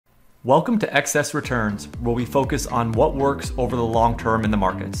Welcome to Excess Returns, where we focus on what works over the long term in the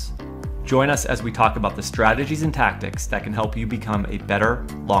markets. Join us as we talk about the strategies and tactics that can help you become a better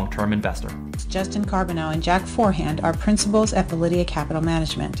long-term investor. Justin Carbonell and Jack Forehand are principals at Validia Capital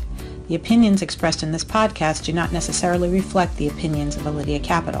Management. The opinions expressed in this podcast do not necessarily reflect the opinions of Validia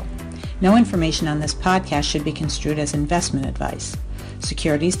Capital. No information on this podcast should be construed as investment advice.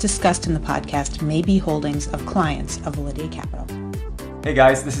 Securities discussed in the podcast may be holdings of clients of Validia Capital. Hey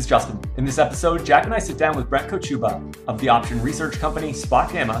guys, this is Justin. In this episode, Jack and I sit down with Brent Kochuba of the option research company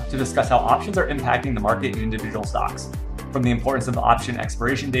Spot Gamma to discuss how options are impacting the market in individual stocks. From the importance of option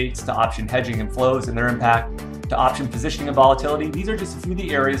expiration dates to option hedging and flows and their impact to option positioning and volatility, these are just a few of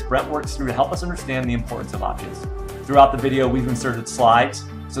the areas Brent works through to help us understand the importance of options. Throughout the video, we've inserted slides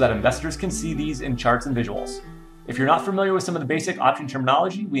so that investors can see these in charts and visuals. If you're not familiar with some of the basic option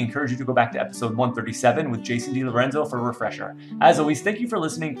terminology, we encourage you to go back to episode 137 with Jason DiLorenzo for a refresher. As always, thank you for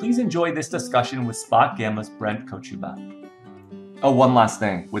listening. Please enjoy this discussion with Spot Gamma's Brent Kochuba. Oh, one last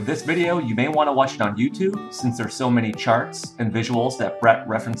thing. With this video, you may want to watch it on YouTube since there's so many charts and visuals that Brent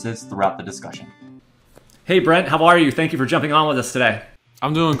references throughout the discussion. Hey Brent, how are you? Thank you for jumping on with us today.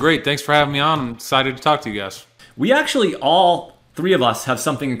 I'm doing great. Thanks for having me on. I'm excited to talk to you guys. We actually all three of us have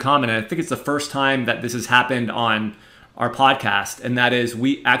something in common, and I think it's the first time that this has happened on our podcast, and that is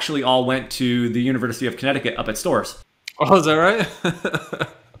we actually all went to the University of Connecticut up at Storrs. Oh, is that right?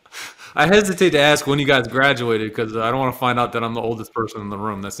 I hesitate to ask when you guys graduated because I don't want to find out that I'm the oldest person in the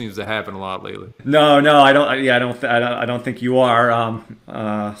room. That seems to happen a lot lately. No, I don't. Yeah, I don't think you are.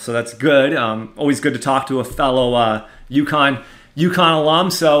 So that's good. Always good to talk to a fellow UConn alum.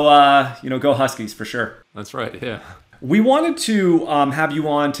 So go Huskies for sure. That's right. Yeah. We wanted to have you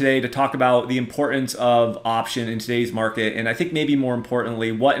on today to talk about the importance of option in today's market, and I think maybe more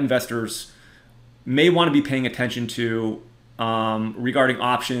importantly, what investors may want to be paying attention to regarding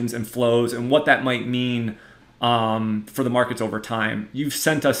options and flows and what that might mean for the markets over time. You've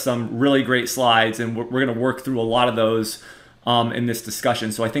sent us some really great slides, and we're going to work through a lot of those in this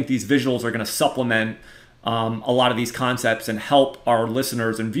discussion. So I think these visuals are going to supplement a lot of these concepts and help our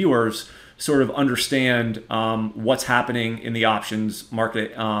listeners and viewers sort of understand what's happening in the options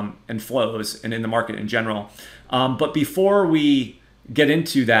market and flows and in the market in general. But before we get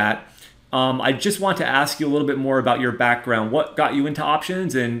into that, I just want to ask you a little bit more about your background. What got you into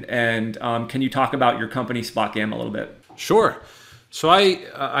options, and can you talk about your company Spot Gamma a little bit? Sure. So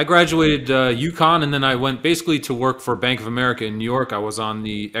I graduated UConn, and then I went basically to work for Bank of America in New York. I was on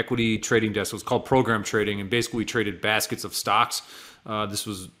the equity trading desk. It was called program trading, and basically we traded baskets of stocks. This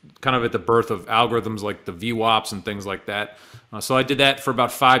was kind of at the birth of algorithms like the VWAPs and things like that. So I did that for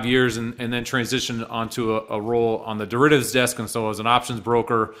about 5 years and then transitioned onto a role on the derivatives desk. And so I was an options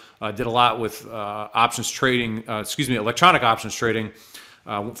broker, did a lot with options trading, electronic options trading.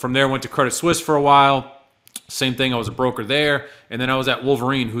 From there, went to Credit Suisse for a while. Same thing, I was a broker there. And then I was at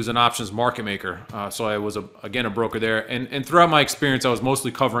Wolverine, who's an options market maker. So I was, again, a broker there. And throughout my experience, I was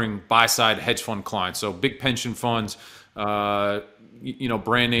mostly covering buy-side hedge fund clients. So big pension funds,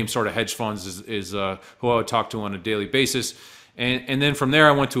 brand name sort of hedge funds is who I would talk to on a daily basis. And then from there,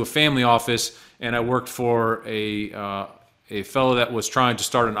 I went to a family office and I worked for a fellow that was trying to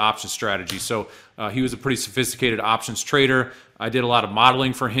start an options strategy. So he was a pretty sophisticated options trader. I did a lot of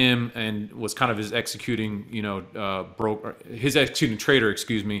modeling for him and was kind of his executing trader,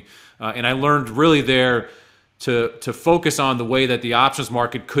 and I learned really there to focus on the way that the options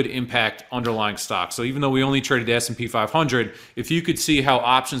market could impact underlying stocks. So even though we only traded the S&P 500, if you could see how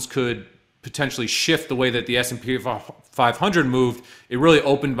options could potentially shift the way that the S&P 500 moved, it really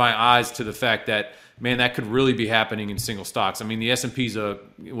opened my eyes to the fact that, man, that could really be happening in single stocks. I mean, the S&P's a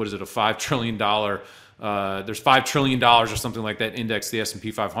 $5 trillion, there's $5 trillion or something like that index, the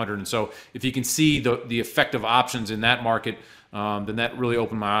S&P 500. And so if you can see the effect of options in that market, then that really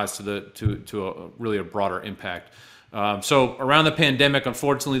opened my eyes to a broader impact. So around the pandemic,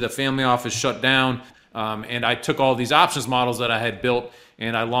 unfortunately, the family office shut down, and I took all these options models that I had built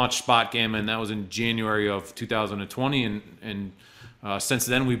and I launched Spot Gamma, and that was in January of 2020. And since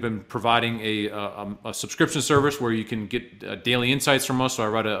then, we've been providing a subscription service where you can get daily insights from us. So I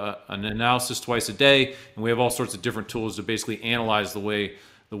write an analysis twice a day, and we have all sorts of different tools to basically analyze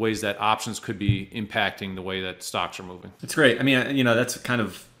the ways that options could be impacting the way that stocks are moving. That's great. I mean, that's kind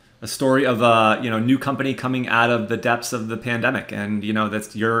of a story of a new company coming out of the depths of the pandemic, and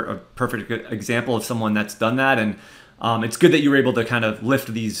you're a perfect example of someone that's done that. And it's good that you were able to kind of lift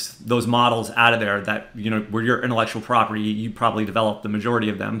those models out of there that were your intellectual property. You probably developed the majority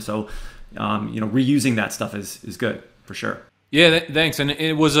of them, so reusing that stuff is good for sure. Yeah, thanks. And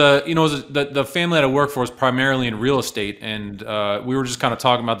it was the family that I work for is primarily in real estate, and we were just kind of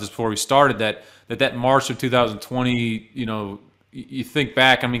talking about this before we started that March of 2020. You think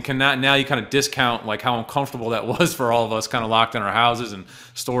back. I mean, now you kind of discount like how uncomfortable that was for all of us, kind of locked in our houses and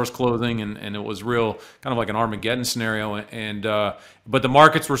stores closing, and it was real kind of like an Armageddon scenario. And but the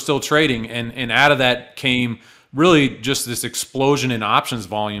markets were still trading, and out of that came really just this explosion in options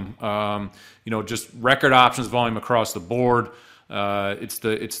volume. Just record options volume across the board. It's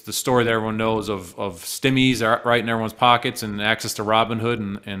the story that everyone knows of stimmies right in everyone's pockets and access to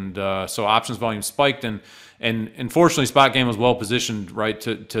Robinhood, and so options volume spiked, and unfortunately SpotGamma was well positioned, right,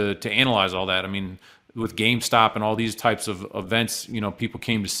 to analyze all that. I mean, with GameStop and all these types of events, people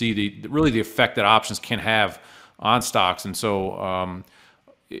came to see the effect that options can have on stocks, and so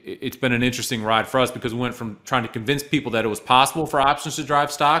it's been an interesting ride for us because we went from trying to convince people that it was possible for options to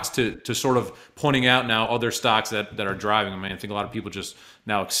drive stocks to sort of pointing out now other stocks that are driving them. I think a lot of people just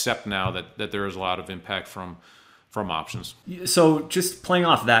now accept now that there is a lot of impact from options. So just playing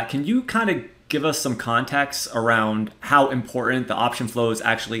off that, can you kind of give us some context around how important the option flows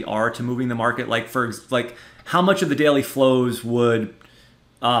actually are to moving the market? Like how much of the daily flows would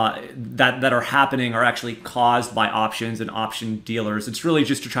that are happening are actually caused by options and option dealers? It's really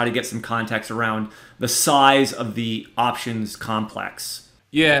just to try to get some context around the size of the options complex.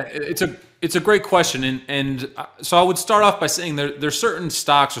 Yeah, it's a great question, and so I would start off by saying there's certain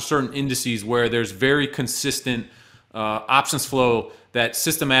stocks or certain indices where there's very consistent options flow that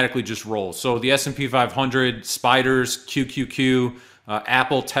systematically just rolls. So the S&P 500, Spiders, QQQ,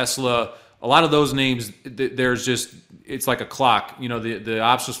 Apple, Tesla, a lot of those names, it's like a clock. The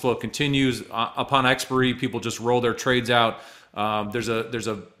options flow continues upon expiry. People just roll their trades out. There's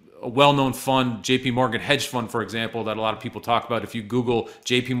a well-known fund, JP Morgan hedge fund, for example, that a lot of people talk about. If you Google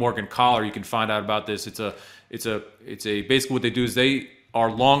JP Morgan collar, you can find out about this. It's basically what they do is they are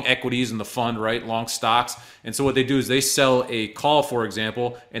long equities in the fund, right? Long stocks. And so what they do is they sell a call, for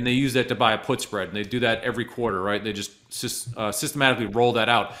example, and they use that to buy a put spread. And they do that every quarter, right? They just systematically roll that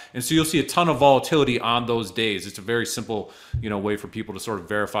out. And so you'll see a ton of volatility on those days. It's a very simple, way for people to sort of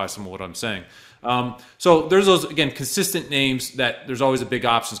verify some of what I'm saying. So there's those, again, consistent names that there's always a big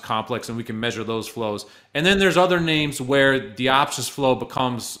options complex, and we can measure those flows. And then there's other names where the options flow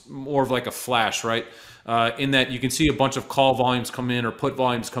becomes more of like a flash, right? In that you can see a bunch of call volumes come in or put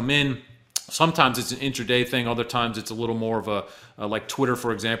volumes come in. Sometimes it's an intraday thing. Other times it's a little more of a like Twitter,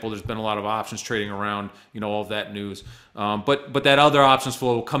 for example. There's been a lot of options trading around, all of that news. But that other options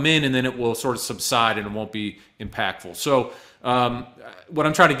flow will come in and then it will sort of subside and it won't be impactful. So what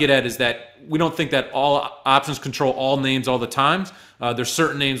I'm trying to get at is that we don't think that all options control all names all the time. There's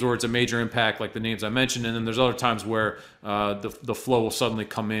certain names where it's a major impact, like the names I mentioned, and then there's other times where the flow will suddenly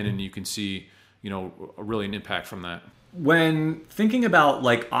come in and you can see really an impact from that. When thinking about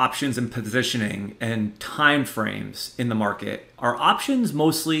like options and positioning and time frames in the market, are options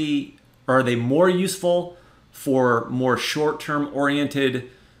are they more useful for more short-term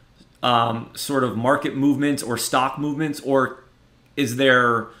oriented sort of market movements or stock movements, or is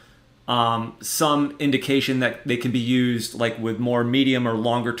there some indication that they can be used like with more medium or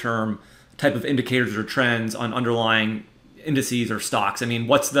longer term type of indicators or trends on underlying indices or stocks? I mean,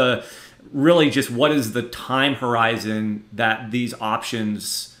 what is the time horizon that these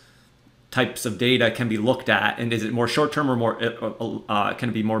options types of data can be looked at? And is it more short-term or more can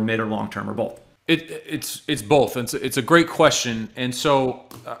it be more mid or long-term or both? It's both. It's a great question. And so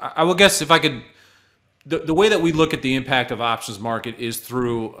I will guess if I could, the way that we look at the impact of options market is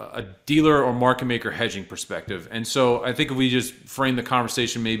through a dealer or market maker hedging perspective. And so I think if we just frame the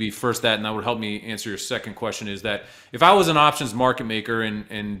conversation maybe first that, and that would help me answer your second question, is that if I was an options market maker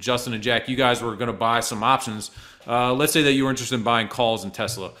and Justin and Jack, you guys were going to buy some options, let's say that you were interested in buying calls in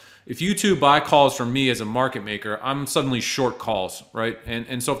Tesla. If you two buy calls from me as a market maker, I'm suddenly short calls, right?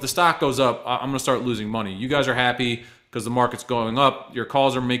 And so if the stock goes up, I'm going to start losing money. You guys are happy because the market's going up, your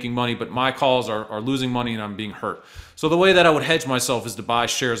calls are making money, but my calls are losing money and I'm being hurt. So the way that I would hedge myself is to buy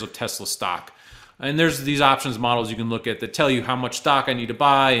shares of Tesla stock. And there's these options models you can look at that tell you how much stock I need to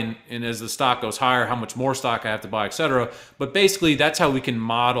buy, and as the stock goes higher, how much more stock I have to buy, et cetera. But basically, that's how we can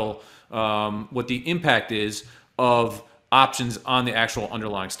model what the impact is of options on the actual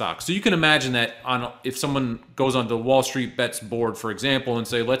underlying stock. So you can imagine that if someone goes on the Wall Street Bets board, for example, and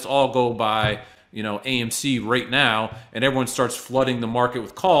say, let's all go buy AMC right now, and everyone starts flooding the market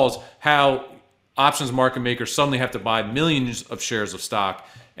with calls, how options market makers suddenly have to buy millions of shares of stock,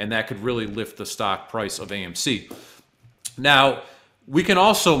 and that could really lift the stock price of AMC. Now, we can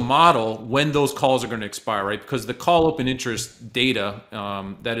also model when those calls are going to expire, right? Because the call open interest data,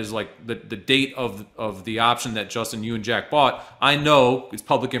 that is like the date of the option that Justin, you and Jack bought, I know it's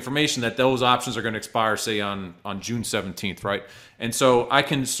public information that those options are going to expire, say, on June 17th, right? And so I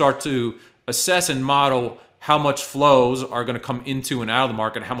can start to assess and model how much flows are going to come into and out of the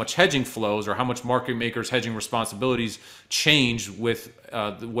market, how much hedging flows, or how much market makers' hedging responsibilities change with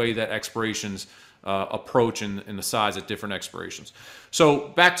the way that expirations approach and the size at different expirations. So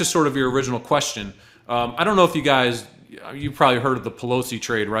back to sort of your original question. I don't know if you probably heard of the Pelosi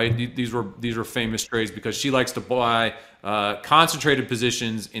trade, right? These were famous trades because she likes to buy concentrated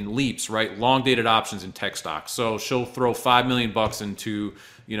positions in leaps, right? Long dated options in tech stocks. So she'll throw $5 million into,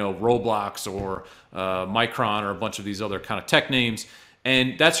 Roblox or Micron or a bunch of these other kind of tech names.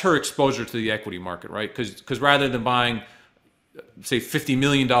 And that's her exposure to the equity market, right? Because rather than buying, say, $50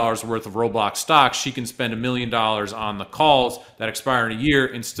 million worth of Roblox stocks, she can spend $1 million on the calls that expire in a year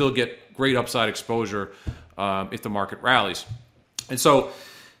and still get great upside exposure if the market rallies. And so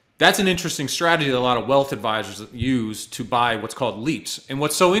that's an interesting strategy that a lot of wealth advisors use to buy what's called leaps. And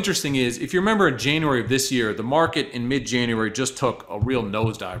what's so interesting is, if you remember in January of this year, the market in mid-January just took a real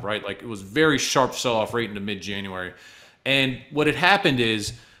nosedive, right? Like, it was very sharp sell-off right into mid-January. And what had happened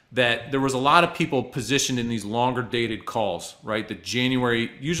is that there was a lot of people positioned in these longer dated calls, right?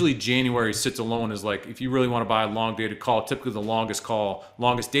 Usually January sits alone as, like, if you really want to buy a long dated call, typically the longest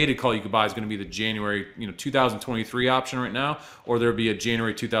dated call you could buy is going to be the January 2023 option right now, or there'll be a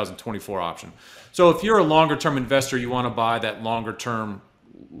January 2024 option. So if you're a longer term investor, you want to buy that longer term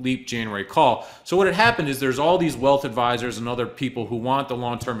leap January call. So what had happened is there's all these wealth advisors and other people who want the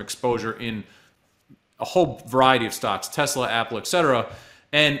long term exposure in a whole variety of stocks, Tesla, Apple, etc.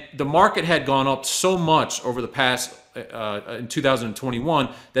 And the market had gone up so much over the past, in 2021,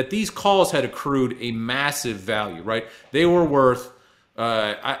 that these calls had accrued a massive value, right? They were worth,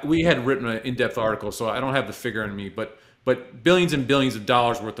 we had written an in-depth article, so I don't have the figure on me, but billions and billions of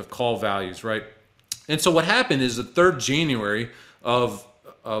dollars worth of call values, right? And so what happened is the third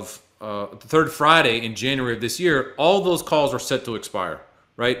Friday in January of this year, all those calls were set to expire,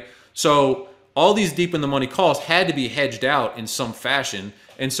 right? So all these deep in the money calls had to be hedged out in some fashion.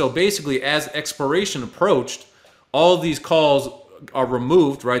 And so basically, as expiration approached, all of these calls are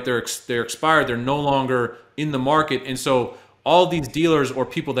removed, right? They're expired. They're no longer in the market. And so all these dealers or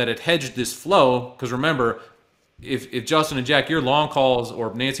people that had hedged this flow, because remember, if Justin and Jack, your long calls,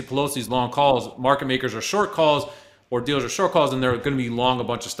 or Nancy Pelosi's long calls, market makers are short calls, or dealers are short calls, and they're going to be long a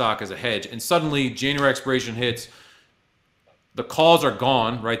bunch of stock as a hedge. And suddenly January expiration hits, the calls are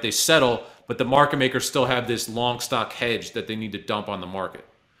gone, right? They settle, but the market makers still have this long stock hedge that they need to dump on the market.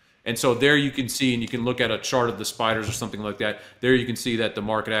 And so there you can see, and you can look at a chart of the spiders or something like that, there you can see that the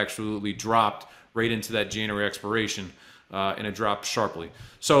market absolutely dropped right into that January expiration, and it dropped sharply.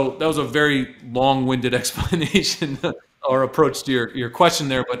 So that was a very long-winded explanation or approach to your question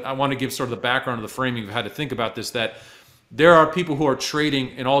there, but I want to give sort of the background of the framing of how to think about this, that there are people who are trading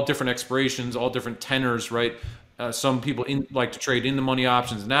in all different expirations, all different tenors, right? Some people like to trade in the money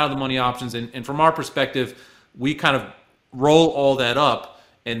options and out of the money options. And from our perspective, we kind of roll all that up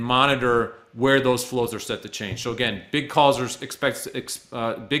and monitor where those flows are set to change. So again, big calls are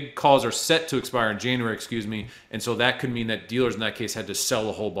set to expire in January, and so that could mean that dealers in that case had to sell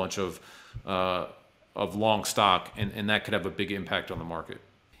a whole bunch of long stock, and that could have a big impact on the market.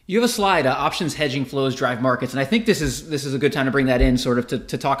 You have a slide, options hedging flows drive markets, and I think this is a good time to bring that in, sort of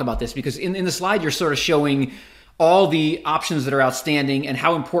to talk about this, because in the slide you're sort of showing all the options that are outstanding and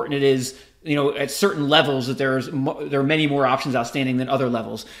how important it is, at certain levels that there are many more options outstanding than other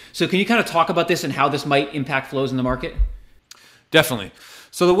levels. So can you kind of talk about this and how this might impact flows in the market? Definitely.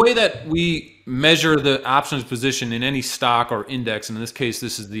 So the way that we measure the options position in any stock or index, and in this case,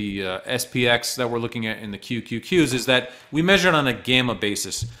 this is the SPX that we're looking at in the QQQs, is that we measure it on a gamma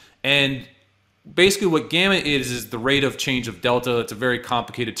basis. And basically what gamma is the rate of change of delta. It's a very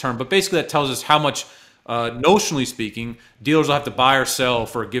complicated term, but basically that tells us how much, notionally speaking, dealers will have to buy or sell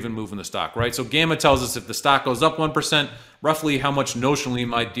for a given move in the stock, right? So gamma tells us if the stock goes up 1%, roughly how much notionally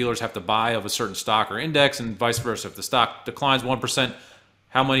might dealers have to buy of a certain stock or index, and vice versa. If the stock declines 1%,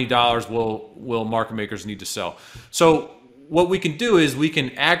 how many dollars will market makers need to sell? So what we can do is we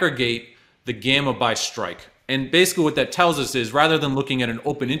can aggregate the gamma by strike. And basically what that tells us is, rather than looking at an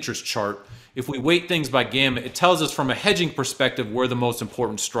open interest chart, if we weight things by gamma, it tells us from a hedging perspective where the most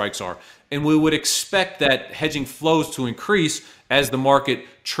important strikes are. And we would expect that hedging flows to increase as the market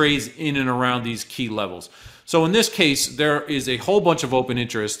trades in and around these key levels. So in this case, there is a whole bunch of open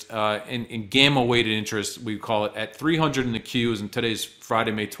interest in gamma weighted interest, we call it, at 300 in the Qs, and today's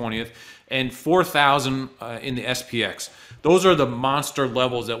Friday, May 20th. and 4,000 in the SPX. Those are the monster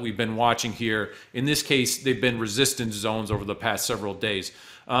levels that we've been watching here. In this case, they've been resistance zones over the past several days.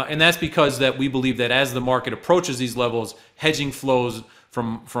 And that's because that we believe that as the market approaches these levels, hedging flows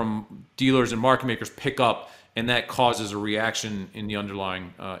from dealers and market makers pick up, and that causes a reaction in the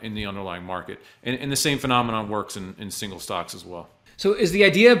underlying market. And the same phenomenon works in single stocks as well. So is the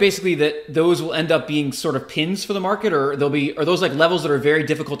idea basically that those will end up being sort of pins for the market, or are those like levels that are very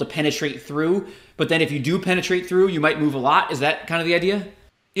difficult to penetrate through, but then if you do penetrate through, you might move a lot? Is that kind of the idea?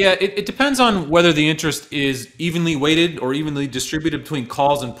 Yeah, it depends on whether the interest is evenly weighted or evenly distributed between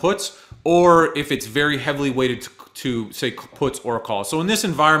calls and puts, or if it's very heavily weighted to say puts or calls. So in this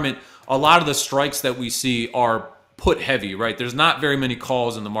environment, a lot of the strikes that we see are put heavy, right? There's not very many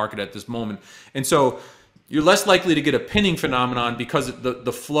calls in the market at this moment. And so you're less likely to get a pinning phenomenon because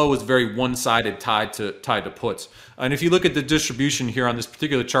the flow is very one-sided tied to puts. And if you look at the distribution here on this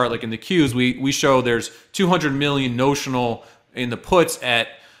particular chart, like in the Qs, we show there's 200 million notional in the puts at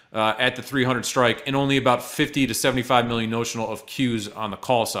the 300 strike, and only about 50 to 75 million notional of Qs on the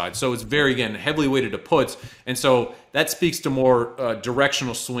call side. So it's very, again, heavily weighted to puts. And so that speaks to more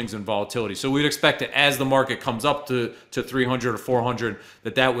directional swings and volatility. So we'd expect that as the market comes up to 300 or 400,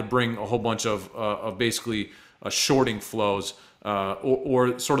 that would bring a whole bunch of basically shorting flows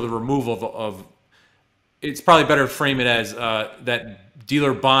or sort of the removal of it's probably better to frame it as that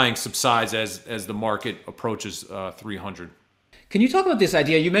dealer buying subsides as the market approaches 300. Can you talk about this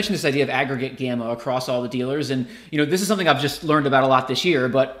idea? You mentioned this idea of aggregate gamma across all the dealers. And, this is something I've just learned about a lot this year,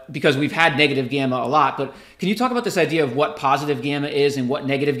 but because we've had negative gamma a lot. But can you talk about this idea of what positive gamma is and what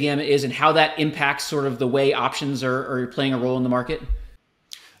negative gamma is and how that impacts sort of the way options are playing a role in the market?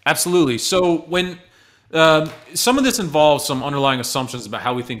 Absolutely. So when some of this involves some underlying assumptions about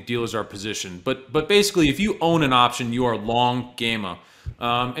how we think dealers are positioned. But basically, if you own an option, you are long gamma.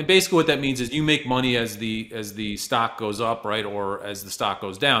 And basically what that means is you make money as the stock goes up, right, or as the stock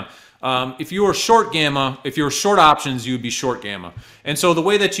goes down. If you were short gamma, if you were short options, you would be short gamma. And so the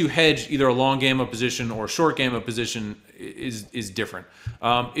way that you hedge either a long gamma position or a short gamma position is different.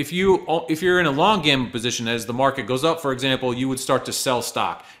 If you're in a long gamma position as the market goes up, for example, you would start to sell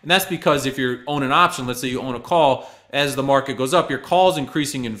stock. And that's because if you own an option, let's say you own a call, as the market goes up, your call is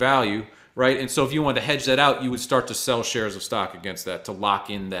increasing in value. Right, and so if you wanted to hedge that out, you would start to sell shares of stock against that to lock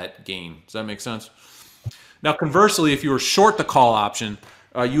in that gain. Does that make sense? Now, conversely, if you were short the call option,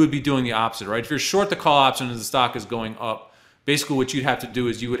 you would be doing the opposite, right? If you're short the call option and the stock is going up, basically what you'd have to do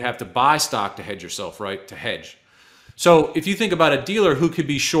is you would have to buy stock to hedge yourself, right? To hedge. So if you think about a dealer who could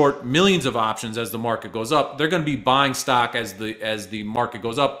be short millions of options as the market goes up, they're going to be buying stock as the market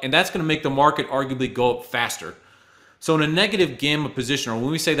goes up, and that's going to make the market arguably go up faster. So in a negative gamma position, or when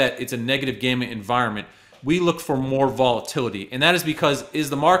we say that it's a negative gamma environment, we look for more volatility. And that is because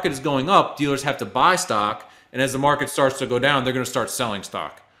as the market is going up, dealers have to buy stock. And as the market starts to go down, they're going to start selling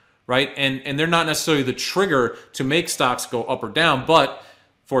stock, right? And they're not necessarily the trigger to make stocks go up or down. But,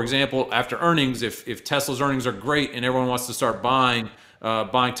 for example, after earnings, if Tesla's earnings are great and everyone wants to start buying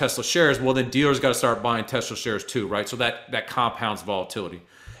Tesla shares, well, then dealers got to start buying Tesla shares too, right? So that compounds volatility.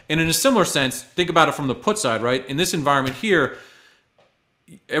 And in a similar sense, think about it from the put side, right? In this environment here,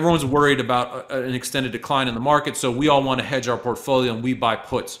 everyone's worried about an extended decline in the market, so we all want to hedge our portfolio and we buy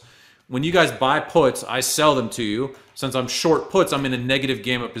puts. When you guys buy puts, I sell them to you. Since I'm short puts, I'm in a negative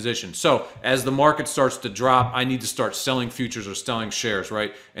gamma position. So as the market starts to drop, I need to start selling futures or selling shares,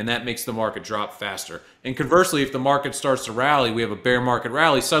 right? And that makes the market drop faster. And conversely, if the market starts to rally, we have a bear market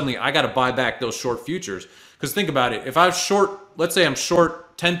rally, suddenly I got to buy back those short futures. Because think about it, if I'm short, let's say I'm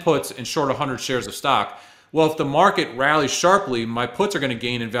short 10 puts and short 100 shares of stock, well, if the market rallies sharply, my puts are going to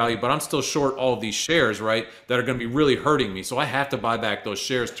gain in value, but I'm still short all of these shares, right, that are going to be really hurting me. So I have to buy back those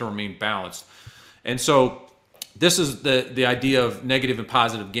shares to remain balanced. And so this is the idea of negative and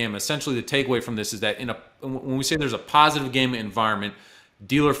positive gamma. Essentially, the takeaway from this is that when we say there's a positive gamma environment,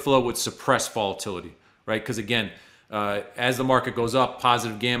 dealer flow would suppress volatility, right? Because again, as the market goes up,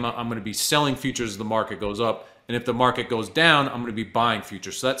 positive gamma, I'm going to be selling futures as the market goes up. And if the market goes down, I'm going to be buying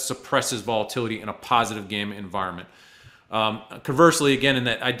futures. So that suppresses volatility in a positive gamma environment. Conversely, again, in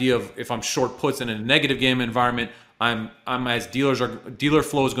that idea of if I'm short puts in a negative gamma environment, I'm as dealer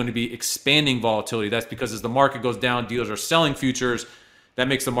flow is going to be expanding volatility. That's because as the market goes down, dealers are selling futures. That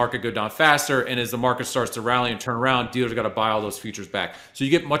makes the market go down faster. And as the market starts to rally and turn around, dealers got to buy all those futures back. So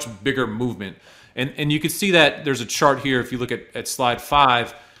you get much bigger movement. And you can see that there's a chart here. If you look at slide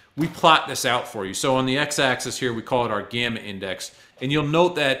 5, we plot this out for you. So on the x-axis here, we call it our gamma index. And you'll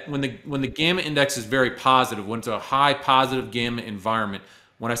note that when the gamma index is very positive, when it's a high positive gamma environment,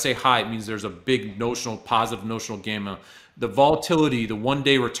 when I say high, it means there's a big positive notional gamma the volatility, the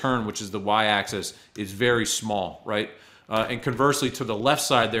one-day return, which is the y-axis, is very small, right? And conversely, to the left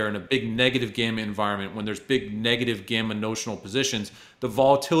side there, in a big negative gamma environment, when there's big negative gamma notional positions, the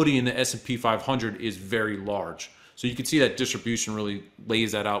volatility in the S&P 500 is very large. So you can see that distribution really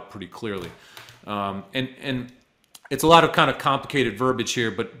lays that out pretty clearly. And it's a lot of kind of complicated verbiage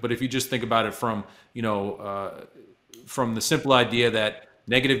here, but if you just think about it from, from the simple idea that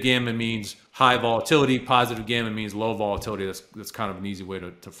negative gamma means high volatility, positive gamma means low volatility, that's kind of an easy way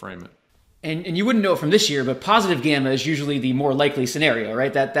to frame it. And you wouldn't know it from this year, but positive gamma is usually the more likely scenario,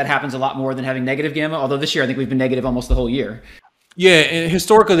 right? That happens a lot more than having negative gamma, although this year I think we've been negative almost the whole year. Yeah, and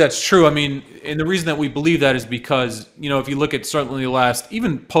historically that's true. I mean, and the reason that we believe that is because, if you look at certainly the last,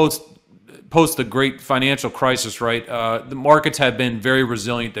 even post the great financial crisis, right? The markets have been very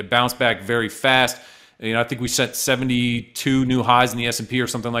resilient. They bounced back very fast. I think we set 72 new highs in the S&P or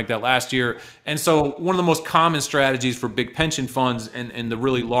something like that last year. And so one of the most common strategies for big pension funds and the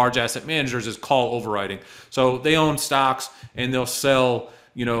really large asset managers is call overwriting. So they own stocks and they'll sell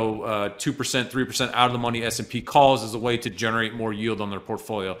 2%, 3% out of the money S&P calls as a way to generate more yield on their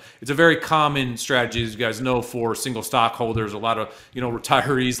portfolio. It's a very common strategy, as you guys know, for single stockholders. A lot of,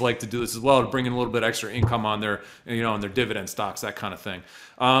 retirees like to do this as well, to bring in a little bit extra income on their, on their dividend stocks, that kind of thing.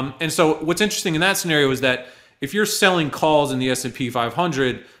 And so what's interesting in that scenario is that if you're selling calls in the S&P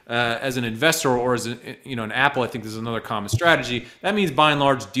 500 as an investor, or as an Apple, I think this is another common strategy. That means by and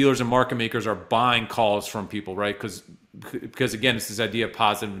large, dealers and market makers are buying calls from people, right? Because again, it's this idea of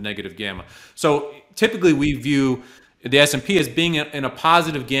positive and negative gamma. So typically we view the S&P as being in a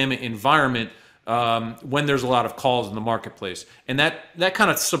positive gamma environment when there's a lot of calls in the marketplace. And that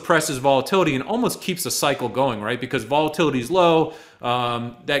kind of suppresses volatility and almost keeps the cycle going, right? Because volatility is low,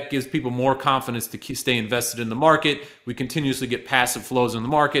 that gives people more confidence to stay invested in the market. We continuously get passive flows in the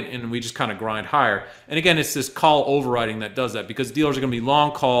market, and we just kind of grind higher. And again, it's this call overriding that does that, because dealers are going to be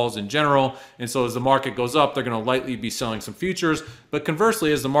long calls in general. And so as the market goes up, they're going to likely be selling some futures. But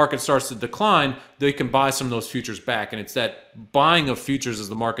conversely, as the market starts to decline, they can buy some of those futures back. And it's that buying of futures as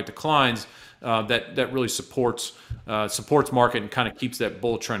the market declines that really supports market and kind of keeps that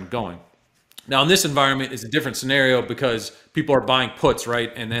bull trend going. Now, in this environment, it's a different scenario because people are buying puts,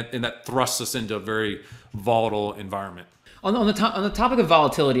 right? And that thrusts us into a very volatile environment. On the topic of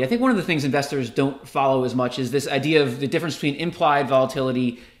volatility, I think one of the things investors don't follow as much is this idea of the difference between implied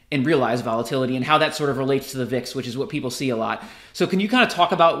volatility and realized volatility, and how that sort of relates to the VIX, which is what people see a lot. So can you kind of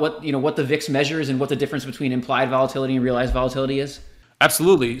talk about what the VIX measures and what the difference between implied volatility and realized volatility is?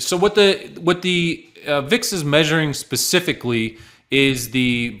 Absolutely. So what the VIX is measuring specifically is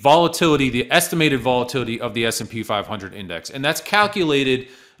the volatility, the estimated volatility of the S&P 500 index. And that's calculated,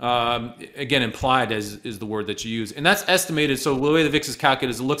 again, implied is the word that you use. And that's estimated. So the way the VIX is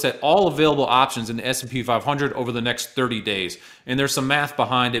calculated is it looks at all available options in the S&P 500 over the next 30 days. And there's some math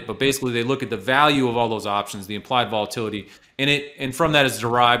behind it, but basically they look at the value of all those options, the implied volatility, and from that is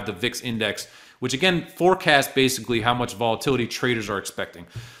derived the VIX index, which again forecasts basically how much volatility traders are expecting.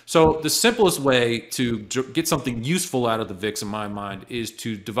 So the simplest way to get something useful out of the VIX in my mind is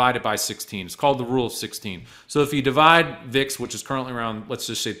to divide it by 16. It's called the rule of 16. So if you divide VIX, which is currently around, let's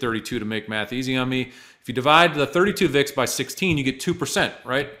just say 32 to make math easy on me. If you divide the 32 VIX by 16, you get 2%,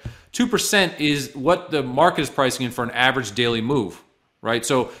 right? 2% is what the market is pricing in for an average daily move, right?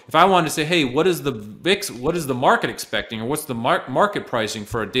 So if I wanted to say, hey, what is the VIX, what is the market expecting, or what's the market pricing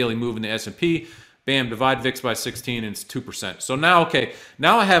for a daily move in the S&P? Bam, divide VIX by 16 and it's 2%. So now,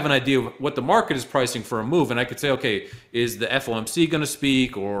 now I have an idea of what the market is pricing for a move, and I could say, okay, is the FOMC going to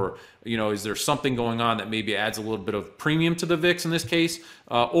speak, or is there something going on that maybe adds a little bit of premium to the VIX in this case?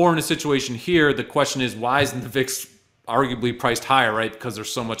 Or in a situation here, the question is, why isn't the VIX arguably priced higher, right? Because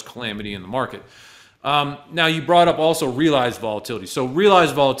there's so much calamity in the market. Now you brought up also realized volatility. So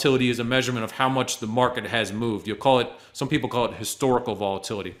realized volatility is a measurement of how much the market has moved. Some people call it historical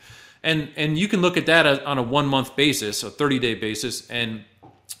volatility. And you can look at that on a 1 month basis, a 30-day basis, and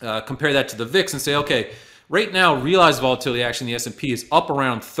compare that to the VIX and say, okay, right now realized volatility actually in the S&P is up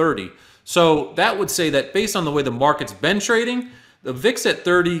around 30. So that would say that based on the way the market's been trading, the VIX at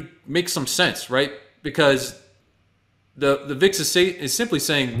 30 makes some sense, right? Because the VIX is simply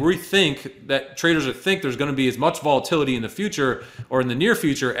saying we think that traders think there's going to be as much volatility in the future or in the near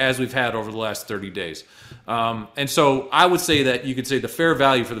future as we've had over the last 30 days. And so I would say that you could say the fair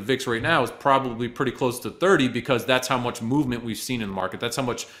value for the VIX right now is probably pretty close to 30 because that's how much movement we've seen in the market. That's how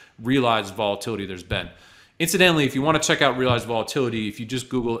much realized volatility there's been. Incidentally, if you want to check out realized volatility, if you just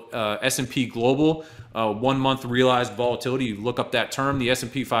Google S&P Global 1 month realized volatility, you look up that term, the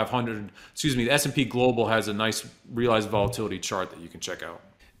S&P Global has a nice realized volatility chart that you can check out.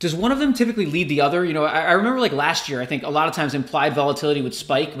 Does one of them typically lead the other? I remember like last year, I think a lot of times implied volatility would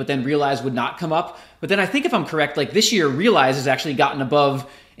spike, but then realized would not come up. But then I think if I'm correct, like this year, realized has actually gotten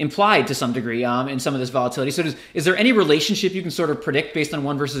above implied to some degree in some of this volatility. So is there any relationship you can sort of predict based on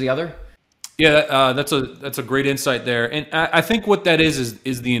one versus the other? Yeah, that's a great insight there, and I think what that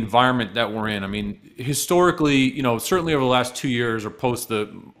is the environment that we're in. I mean, historically, certainly over the last 2 years or post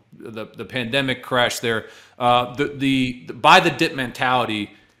the pandemic crash, there, the buy the dip mentality,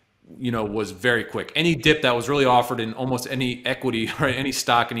 was very quick. Any dip that was really offered in almost any equity, right, any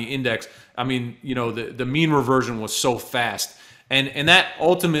stock, any index, I mean, the mean reversion was so fast. And that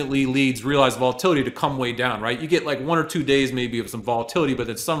ultimately leads realized volatility to come way down, right? You get like 1 or 2 days maybe of some volatility, but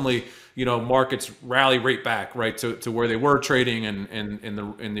then suddenly, markets rally right back, right, to where they were trading,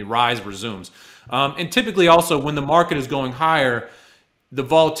 and the rise resumes. And typically also when the market is going higher, the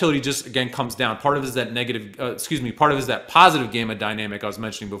volatility just again comes down. Part of it is that part of it is that positive gamma dynamic I was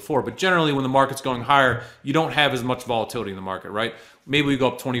mentioning before. But generally, when the market's going higher, you don't have as much volatility in the market, right? Maybe we go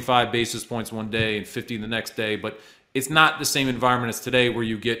up 25 basis points one day and 50 the next day, but it's not the same environment as today where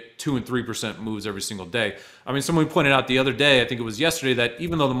you get 2 and 3% moves every single day. I mean, someone pointed out the other day, I think it was yesterday, that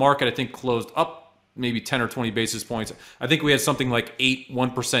even though the market, I think, closed up maybe 10 or 20 basis points, I think we had something like 1%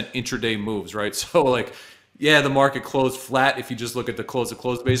 intraday moves, right? So like, yeah, the market closed flat if you just look at the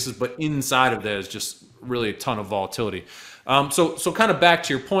close-to-close basis, but inside of that is just really a ton of volatility. So kind of back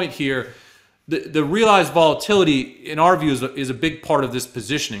to your point here, the realized volatility, in our view, is a big part of this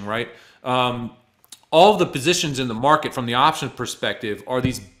positioning, right? All of the positions in the market from the option perspective are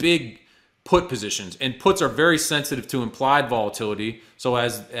these big put positions, and puts are very sensitive to implied volatility. So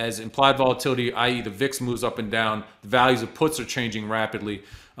as implied volatility, i.e. the VIX moves up and down, the values of puts are changing rapidly.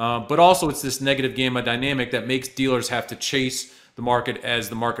 But also it's this negative gamma dynamic that makes dealers have to chase the market as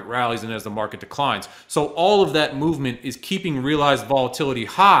the market rallies and as the market declines. So all of that movement is keeping realized volatility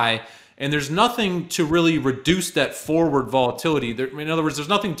high, and there's nothing to really reduce that forward volatility. In other words, there's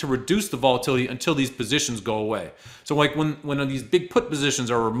nothing to reduce the volatility until these positions go away. So like when these big put positions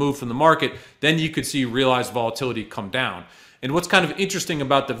are removed from the market, then you could see realized volatility come down. And what's kind of interesting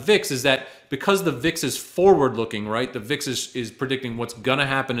about the VIX is that because the VIX is forward looking, right? The VIX is predicting what's going to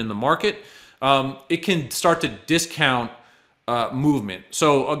happen in the market. It can start to discount movement.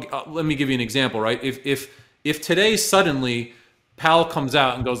 So let me give you an example, right? If today suddenly Powell comes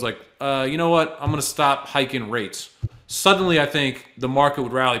out and goes like, you know what, I'm going to stop hiking rates. Suddenly, I think the market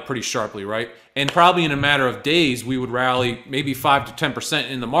would rally pretty sharply, right? And probably in a matter of days, we would rally maybe 5 to 10%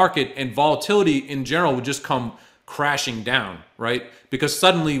 in the market, and volatility in general would just come crashing down, right? Because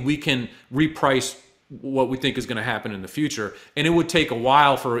suddenly we can reprice what we think is going to happen in the future. And it would take a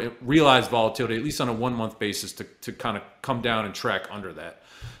while for realized volatility, at least on a 1 month basis, to kind of come down and track under that.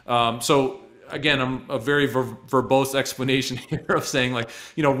 So again, I'm a very verbose explanation here of saying, like,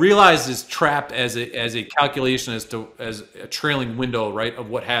 realized is trapped as a calculation as a trailing window, right, of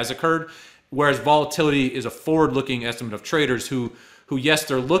what has occurred, whereas volatility is a forward-looking estimate of traders who yes,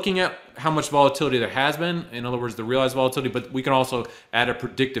 they're looking at how much volatility there has been, in other words, the realized volatility, but we can also add a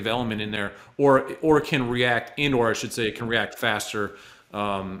predictive element in there, or it can react, or I should say it can react faster,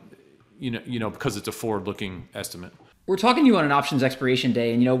 because it's a forward-looking estimate. We're talking to you on an options expiration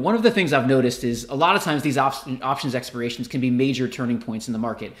day, and one of the things I've noticed is a lot of times these options expirations can be major turning points in the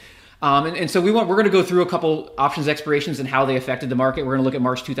market. And so we're going to go through a couple options expirations and how they affected the market. We're going to look at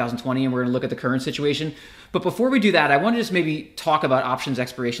March 2020, and we're going to look at the current situation. But before we do that, I want to just maybe talk about options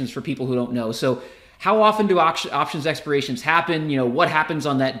expirations for people who don't know. So how often do options expirations happen? What happens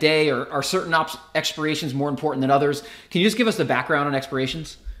on that day? Or are certain expirations more important than others? Can you just give us the background on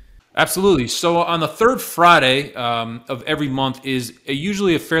expirations? Absolutely. So on the third Friday of every month is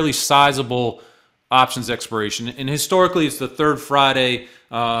usually a fairly sizable options expiration, and historically it's the third Friday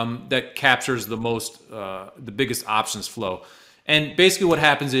that captures the biggest options flow. And basically what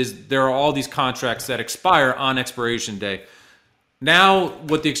happens is there are all these contracts that expire on expiration day. Now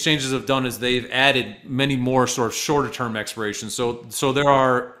what the exchanges have done is they've added many more sort of shorter term expirations. So there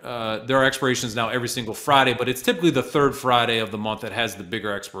are expirations now every single Friday, but it's typically the third Friday of the month that has the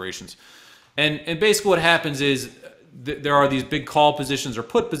bigger expirations. And basically what happens is there are these big call positions or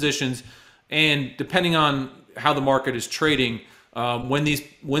put positions, and depending on how the market is trading, when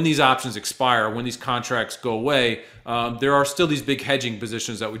these options expire, when these contracts go away, there are still these big hedging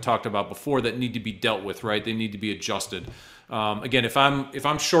positions that we talked about before that need to be dealt with, right? They need to be adjusted. Again, if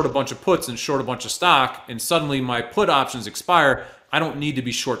I'm short a bunch of puts and short a bunch of stock, and suddenly my put options expire, I don't need to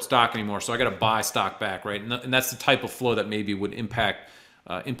be short stock anymore, so I got to buy stock back, right? And that's the type of flow that maybe would impact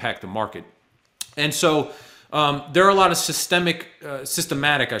the market. And so There are a lot of systematic,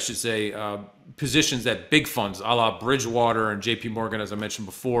 I should say, positions that big funds, a la Bridgewater and JP Morgan, as I mentioned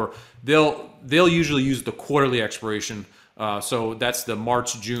before, they'll usually use the quarterly expiration. So that's the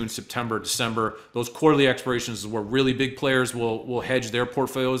March, June, September, December. Those quarterly expirations is where really big players will hedge their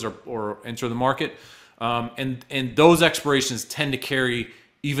portfolios or enter the market. And those expirations tend to carry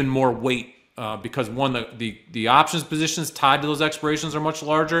even more weight because the options positions tied to those expirations are much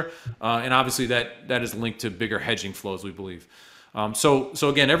larger, and obviously that is linked to bigger hedging flows, we believe. So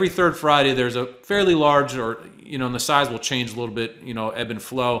again, every third Friday there's a fairly large, or and the size will change a little bit, ebb and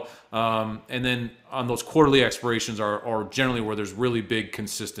flow, and then on those quarterly expirations are generally where there's really big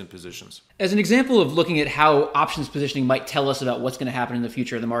consistent positions. As an example of looking at how options positioning might tell us about what's going to happen in the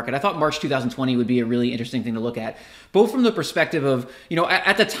future of the market, I thought March 2020 would be a really interesting thing to look at, both from the perspective of,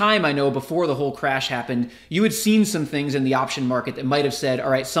 at the time, I know before the whole crash happened, you had seen some things in the option market that might have said,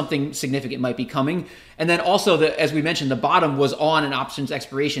 all right, something significant might be coming. And then also, as we mentioned, the bottom was on an options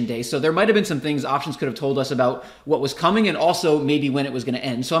expiration day. So there might have been some things options could have told us about what was coming and also maybe when it was going to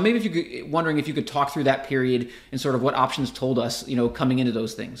end. So maybe wondering if you could talk through that period and sort of what options told us, coming into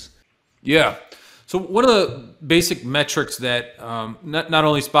those things. Yeah. So one of the basic metrics that not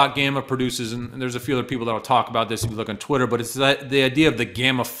only Spot Gamma produces, and there's a few other people that will talk about this if you look on Twitter, but it's the idea of the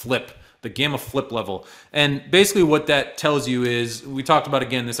gamma flip level. And basically what that tells you is, we talked about,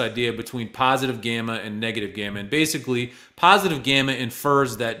 again, this idea between positive gamma and negative gamma. And basically, positive gamma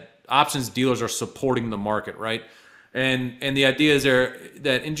infers that options dealers are supporting the market, right? And the idea is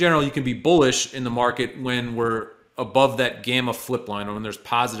that in general, you can be bullish in the market when we're above that gamma flip line, or when there's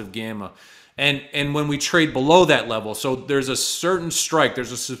positive gamma. And when we trade below that level, so there's a certain strike,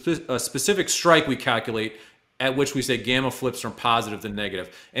 there's a specific strike we calculate at which we say gamma flips from positive to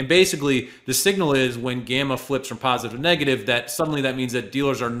negative. And basically, the signal is when gamma flips from positive to negative, that suddenly that means that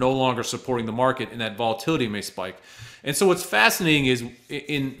dealers are no longer supporting the market and that volatility may spike. And so what's fascinating is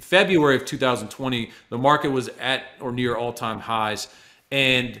in February of 2020, the market was at or near all-time highs,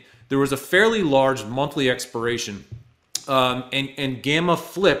 and there was a fairly large monthly expiration, and gamma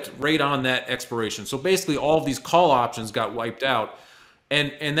flipped right on that expiration. So basically, all of these call options got wiped out,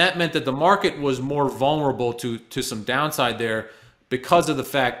 and that meant that the market was more vulnerable to some downside there, because of the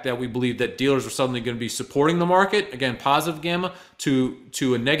fact that we believe that dealers were suddenly going to be supporting the market, again, positive gamma, to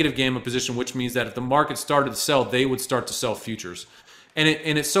a negative gamma position, which means that if the market started to sell, they would start to sell futures. And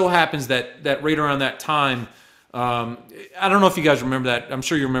it so happens that right around that time, I don't know if you guys remember that. I'm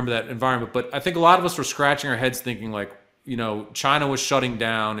sure you remember that environment, but I think a lot of us were scratching our heads thinking like, China was shutting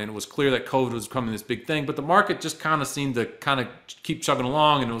down and it was clear that COVID was becoming this big thing, but the market just kind of seemed to keep chugging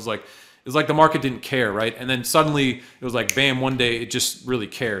along, and it was like the market didn't care, right? And then suddenly it was like, bam, one day it just really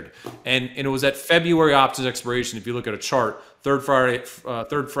cared. And it was at February options expiration, if you look at a chart, third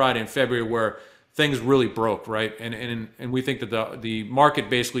Friday in February, where things really broke, right? And we think that the market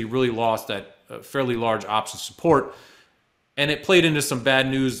basically really lost that fairly large option support. And it played into some bad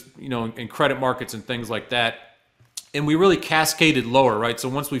news, in credit markets and things like that. And we really cascaded lower, right? So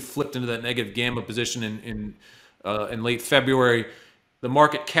once we flipped into that negative gamma position in late February, the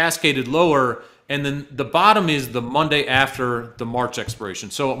market cascaded lower, and then the bottom is the Monday after the March expiration.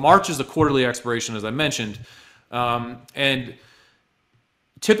 So March is the quarterly expiration, as I mentioned, and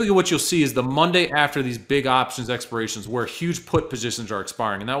typically what you'll see is the Monday after these big options expirations where huge put positions are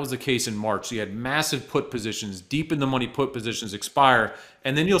expiring, and that was the case in March. So you had massive put positions, deep in the money put positions expire,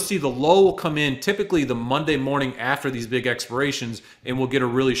 and then you'll see the low will come in typically the Monday morning after these big expirations, and we'll get a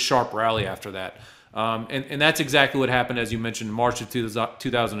really sharp rally after that. And that's exactly what happened, as you mentioned, in March of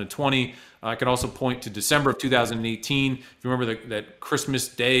 2020. I could also point to December of 2018. If you remember that Christmas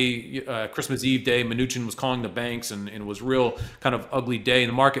Day, Christmas Eve day, Mnuchin was calling the banks, and it was a real kind of ugly day in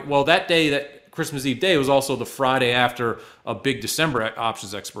the market. Well, that day, that Christmas Eve day, was also the Friday after a big December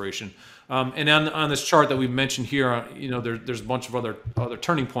options expiration. And on this chart that we've mentioned here, there's a bunch of other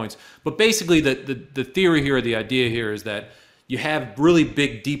turning points. But basically, the theory here, the idea here is that you have really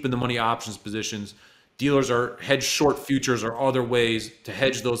big, deep in the money options positions. Dealers are hedged short futures or other ways to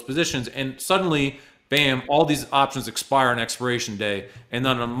hedge those positions. And suddenly, bam, all these options expire on expiration day. And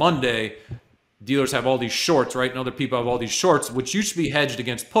then on Monday, dealers have all these shorts, right? And other people have all these shorts, which used to be hedged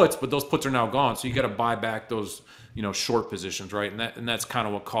against puts, but those puts are now gone. So you got to buy back those, short positions, right? And that's kind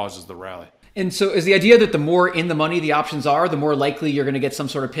of what causes the rally. And so is the idea that the more in the money the options are, the more likely you're going to get some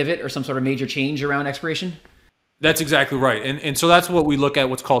sort of pivot or some sort of major change around expiration? That's exactly right. And so that's what we look at,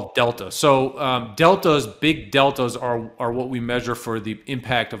 what's called delta. So big deltas are what we measure for the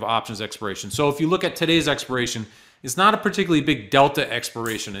impact of options expiration. So if you look at today's expiration, it's not a particularly big delta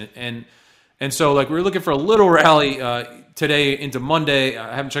expiration. And And so like we were looking for a little rally today into Monday.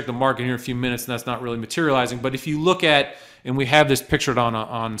 I haven't checked the market here in a few minutes, and that's not really materializing. But if you look at, and we have this pictured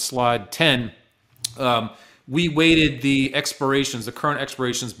on slide 10, we weighted the expirations, the current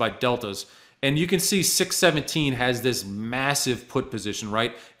expirations by deltas. And you can see 617 has this massive put position,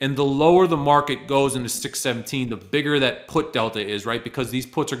 right? And the lower the market goes into 617, the bigger that put delta is, right? Because these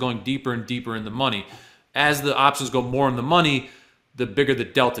puts are going deeper and deeper in the money. As the options go more in the money, the bigger the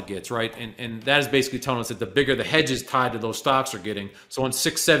delta gets, right? And that is basically telling us that the bigger the hedges tied to those stocks are getting. So on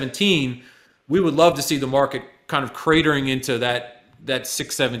 617, we would love to see the market kind of cratering into that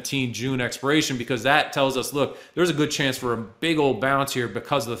 617 June expiration, because that tells us, look, there's a good chance for a big old bounce here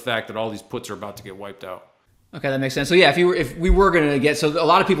because of the fact that all these puts are about to get wiped out. Okay, that makes sense. So yeah, if we were going to get, so a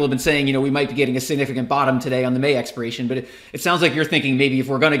lot of people have been saying, we might be getting a significant bottom today on the May expiration, but it sounds like you're thinking maybe if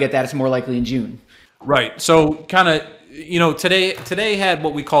we're going to get that, it's more likely in June. Right. So kind of, today had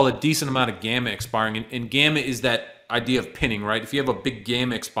what we call a decent amount of gamma expiring, and gamma is that idea of pinning, right? If you have a big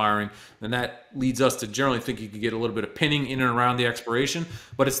gamma expiring, then that leads us to generally think you could get a little bit of pinning in and around the expiration,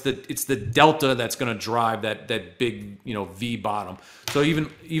 but it's the delta that's going to drive that big V bottom. So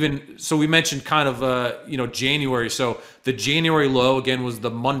so we mentioned kind of January. So the January low again was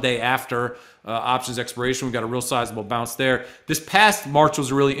the Monday after options expiration. We got a real sizable bounce there. This past March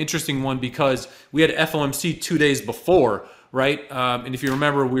was a really interesting one because we had FOMC 2 days before. Right. And if you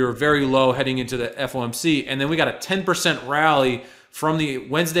remember, we were very low heading into the FOMC, and then we got a 10% rally from the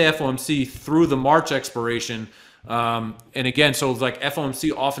Wednesday FOMC through the March expiration. And again, so it's like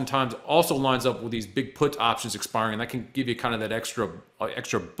FOMC oftentimes also lines up with these big put options expiring, and that can give you kind of that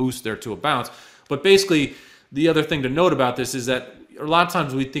extra boost there to a bounce. But basically, the other thing to note about this is that a lot of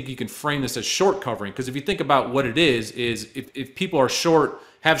times we think you can frame this as short covering, because if you think about what it is if people are short,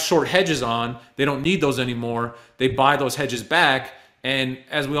 have short hedges on, they don't need those anymore, they buy those hedges back. And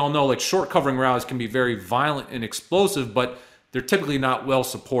as we all know, like short covering rallies can be very violent and explosive, but they're typically not well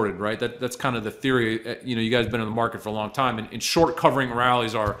supported, right? That's kind of the theory. You guys have been in the market for a long time, and short covering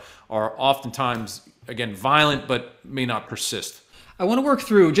rallies are oftentimes, again, violent, but may not persist. I want to work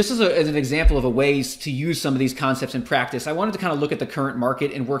through, just as an example of a ways to use some of these concepts in practice, I wanted to kind of look at the current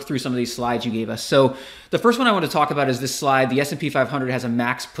market and work through some of these slides you gave us. So the first one I want to talk about is this slide. The S&P 500 has a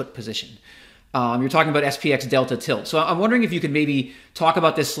max put position. You're talking about SPX delta tilt. So I'm wondering if you could maybe talk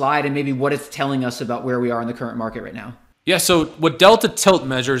about this slide and maybe what it's telling us about where we are in the current market right now. Yeah, so what delta tilt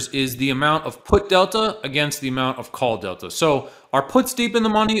measures is the amount of put delta against the amount of call delta. So are puts deep in the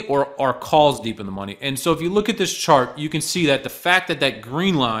money or are calls deep in the money? And so if you look at this chart, you can see that the fact that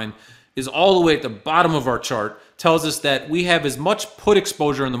green line is all the way at the bottom of our chart tells us that we have as much put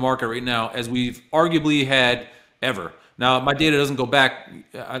exposure in the market right now as we've arguably had ever. Now, my data doesn't go back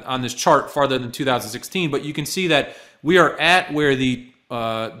on this chart farther than 2016, but you can see that we are at where the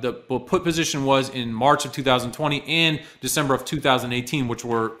put position was in March of 2020 and December of 2018, which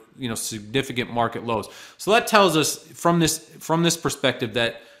were significant market lows. So that tells us from this perspective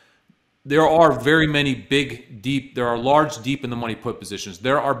that there are very many there are large deep in the money put positions.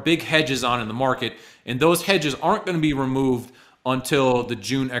 There are big hedges on in the market, and those hedges aren't going to be removed until the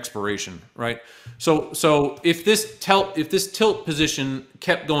June expiration, right? So if this tilt position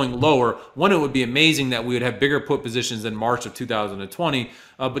kept going lower, one, it would be amazing that we would have bigger put positions than March of 2020.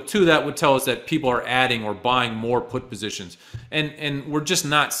 But two, that would tell us that people are adding or buying more put positions, and we're just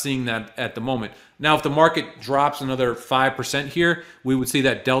not seeing that at the moment. Now, if the market drops another 5% here, we would see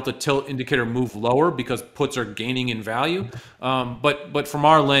that delta tilt indicator move lower because puts are gaining in value. But from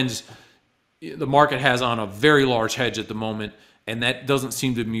our lens, the market has on a very large hedge at the moment, and that doesn't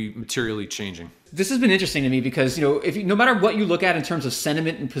seem to be materially changing. This has been interesting to me because, no matter what you look at in terms of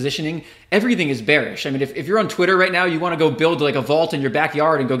sentiment and positioning, everything is bearish. I mean, if you're on Twitter right now, you want to go build like a vault in your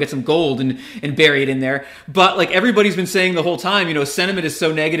backyard and go get some gold and bury it in there. But like everybody's been saying the whole time, sentiment is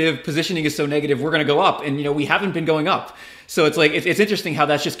so negative, positioning is so negative, we're going to go up. And, we haven't been going up. So it's like, it's interesting how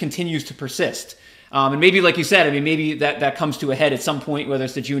that just continues to persist. And maybe, like you said, maybe that comes to a head at some point, whether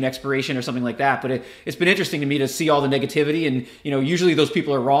it's the June expiration or something like that. But it's been interesting to me to see all the negativity, and usually those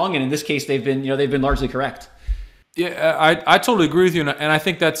people are wrong, and in this case, they've been largely correct. Yeah, I totally agree with you, and I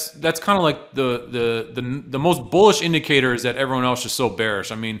think that's kind of like the most bullish indicator is that everyone else is so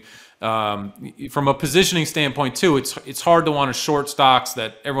bearish. I mean, from a positioning standpoint too, it's hard to want to short stocks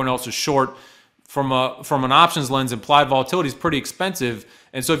that everyone else is short. From an options lens, implied volatility is pretty expensive.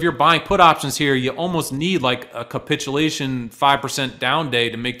 And so if you're buying put options here, you almost need like a capitulation 5% down day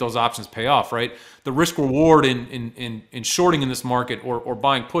to make those options pay off, right? The risk reward in shorting in this market or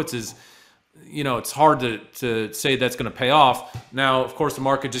buying puts is, it's hard to say that's going to pay off. Now, of course, the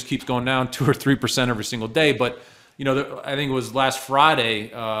market just keeps going down 2 or 3% every single day. But, I think it was last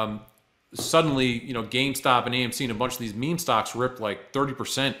Friday, suddenly, GameStop and AMC and a bunch of these meme stocks ripped like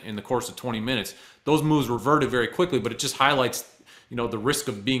 30% in the course of 20 minutes. Those moves reverted very quickly, but it just highlights, the risk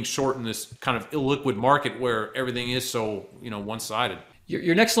of being short in this kind of illiquid market where everything is so, one-sided.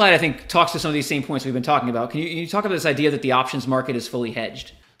 Your next slide, I think, talks to some of these same points we've been talking about. Can you talk about this idea that the options market is fully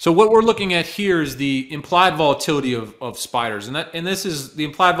hedged? So what we're looking at here is the implied volatility of spiders, and this is the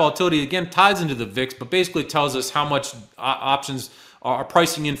implied volatility, again, ties into the VIX, but basically tells us how much options are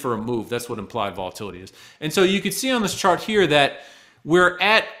pricing in for a move. That's what implied volatility is. And so you can see on this chart here that we're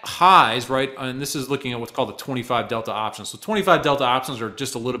at highs, right? And this is looking at what's called the 25 delta options. So 25 delta options are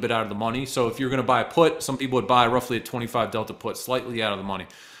just a little bit out of the money. So if you're going to buy a put, some people would buy roughly a 25 delta put, slightly out of the money.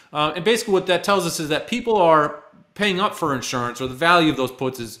 And basically what that tells us is that people are paying up for insurance, or the value of those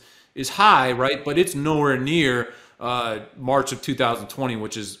puts is high, right? But it's nowhere near March of 2020,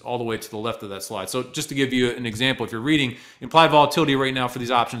 which is all the way to the left of that slide. So just to give you an example, if you're reading, implied volatility right now for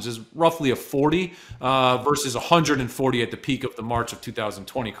these options is roughly a 40 versus 140 at the peak of the March of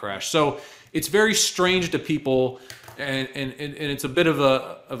 2020 crash. So it's very strange to people, and it's a bit of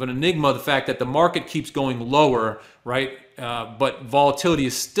an enigma, the fact that the market keeps going lower, right? But volatility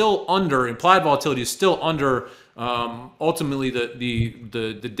is still under, implied volatility is still under ultimately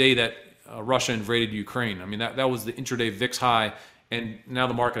the day that Russia invaded Ukraine. I mean, that was the intraday VIX high, and now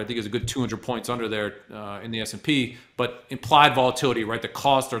the market, I think, is a good 200 points under there in the S&P. But implied volatility, right, the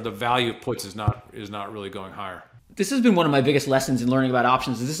cost or the value of puts is not really going higher. This has been one of my biggest lessons in learning about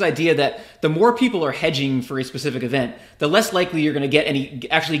options, is this idea that the more people are hedging for a specific event, the less likely you're going to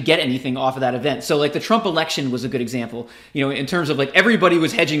actually get anything off of that event. So like the Trump election was a good example, in terms of like everybody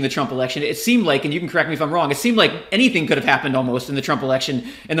was hedging the Trump election. It seemed like, and you can correct me if I'm wrong, it seemed like anything could have happened almost in the Trump election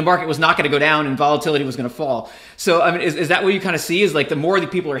and the market was not going to go down and volatility was going to fall. So I mean, is that what you kind of see, is like the more the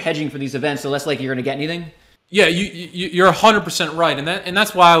people are hedging for these events, the less likely you're going to get anything? Yeah, you're 100% right, and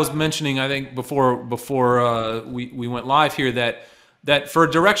that's why I was mentioning, I think before we went live here, that for a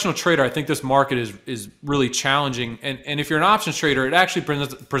directional trader, I think this market is really challenging, and if you're an options trader, it actually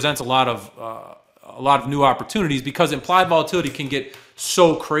presents a lot of new opportunities, because implied volatility can get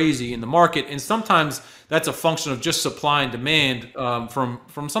so crazy in the market, and sometimes that's a function of just supply and demand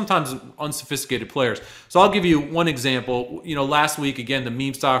from sometimes unsophisticated players. So I'll give you one example. Last week, again, the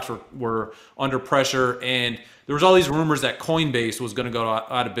meme stocks were under pressure, and there was all these rumors that Coinbase was going to go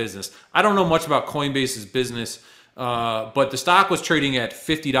out of business. I don't know much about Coinbase's business, but the stock was trading at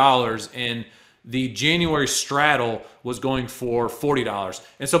 $50, and the January straddle was going for $40.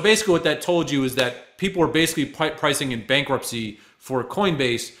 And so basically what that told you is that people were basically pricing in bankruptcy for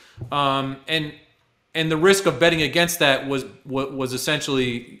Coinbase, and the risk of betting against that was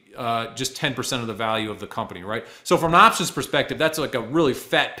essentially just 10% of the value of the company, right? So from an options perspective, that's like a really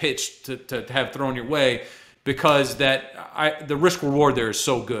fat pitch to have thrown your way, because the risk reward there is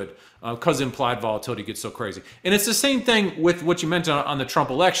so good, because implied volatility gets so crazy. And it's the same thing with what you mentioned on the Trump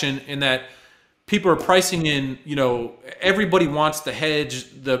election, in that people are pricing in, everybody wants to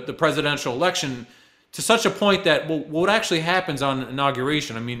hedge the presidential election to such a point that, well, what actually happens on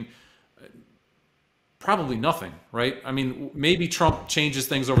inauguration? I mean, probably nothing, right? I mean, maybe Trump changes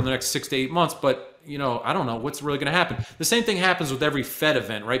things over the next 6 to 8 months, but, I don't know what's really going to happen. The same thing happens with every Fed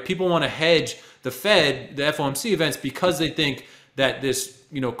event, right? People want to hedge the Fed, the FOMC events, because they think that this,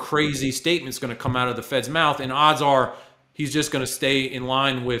 crazy statement is going to come out of the Fed's mouth, and odds are he's just going to stay in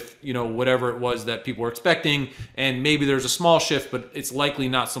line with, whatever it was that people were expecting. And maybe there's a small shift, but it's likely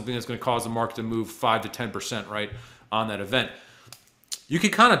not something that's going to cause the market to move 5 to 10%, right, on that event. You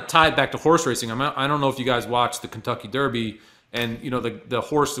could kind of tie it back to horse racing. I don't know if you guys watched the Kentucky Derby, and, the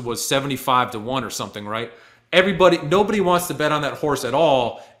horse was 75-1 or something, right? Nobody wants to bet on that horse at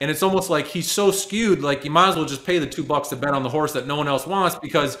all. And it's almost like he's so skewed, like you might as well just pay the $2 to bet on the horse that no one else wants,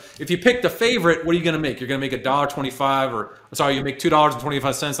 because if you pick the favorite, what are you going to make? You're going to make $1.25, you make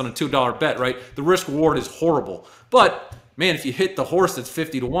 $2.25 on a $2 bet, right? The risk reward is horrible. But man, if you hit the horse that's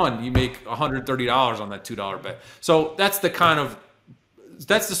 50-1, you make $130 on that $2 bet. So that's the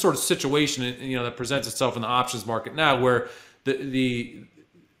sort of situation, that presents itself in the options market now, where the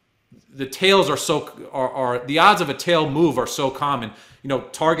tails are the odds of a tail move are so common.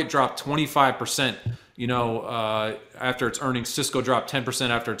 Target dropped 25%, after its earnings. Cisco dropped 10%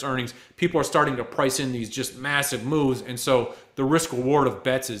 after its earnings. People are starting to price in these just massive moves, and so the risk reward of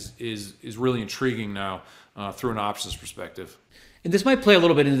bets is really intriguing now through an options perspective. And this might play a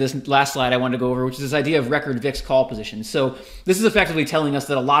little bit into this last slide I wanted to go over, which is this idea of record VIX call positions. So this is effectively telling us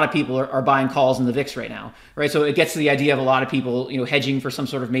that a lot of people are buying calls in the VIX right now, right? So it gets to the idea of a lot of people, hedging for some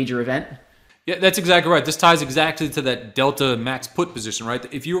sort of major event. Yeah, that's exactly right. This ties exactly to that delta max put position,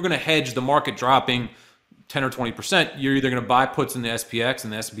 right? If you were going to hedge the market dropping 10 or 20%, you're either going to buy puts in the SPX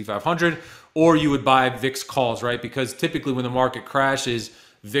and the S&P 500, or you would buy VIX calls, right? Because typically when the market crashes,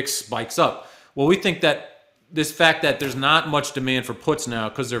 VIX spikes up. Well, we think that this fact that there's not much demand for puts now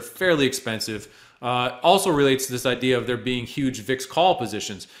because they're fairly expensive also relates to this idea of there being huge VIX call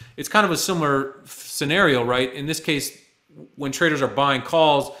positions. It's kind of a similar scenario, right? In this case, when traders are buying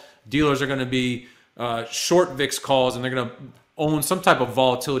calls, dealers are going to be short VIX calls, and they're going to own some type of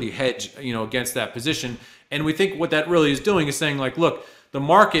volatility hedge, against that position. And we think what that really is doing is saying, like, look, the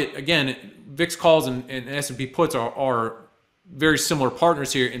market, again, VIX calls and S&P puts are very similar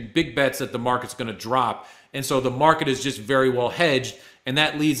partners here in big bets that the market's going to drop. And so the market is just very well hedged, and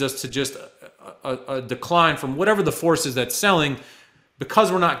that leads us to just a decline from whatever the force is that's selling,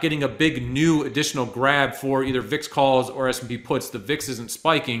 because we're not getting a big new additional grab for either VIX calls or S&P puts. The VIX isn't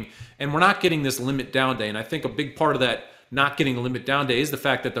spiking, and we're not getting this limit down day. And I think a big part of that not getting a limit down day is the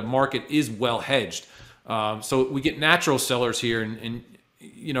fact that the market is well hedged. So we get natural sellers here, and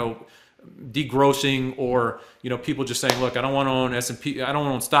degrossing, or people just saying, look, I don't want to own S&P, I don't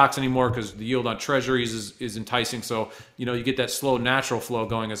want to own stocks anymore because the yield on treasuries is enticing. So you get that slow natural flow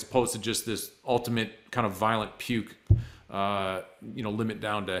going, as opposed to just this ultimate kind of violent puke limit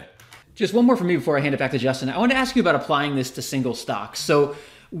down day. Just one more from me before I hand it back to Justin. I want to ask you about applying this to single stocks. So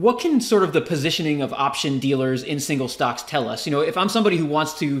what can sort of the positioning of option dealers in single stocks tell us? If I'm somebody who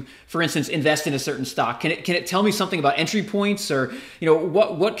wants to, for instance, invest in a certain stock, can it tell me something about entry points, or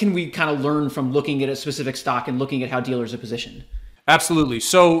what can we kind of learn from looking at a specific stock and looking at how dealers are positioned? Absolutely.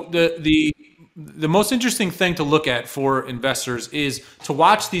 So the most interesting thing to look at for investors is to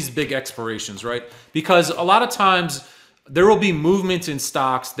watch these big expirations, right? Because a lot of times there will be movements in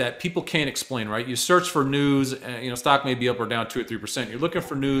stocks that people can't explain, right? You search for news, and, stock may be up or down 2 or 3%. You're looking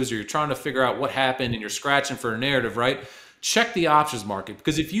for news, or you're trying to figure out what happened, and you're scratching for a narrative, right? Check the options market,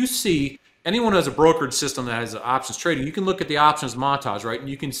 because if you see anyone who has a brokerage system that has options trading, you can look at the options montage, right? And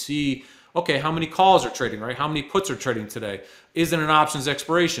you can see, okay, how many calls are trading, right? How many puts are trading today? Is it an options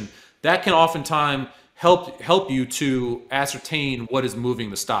expiration? That can oftentimes help you to ascertain what is moving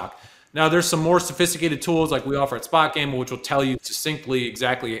the stock. Now, there's some more sophisticated tools like we offer at SpotGamma, which will tell you succinctly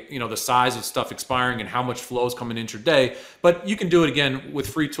exactly, the size of stuff expiring and how much flow is coming intraday. But you can do it again with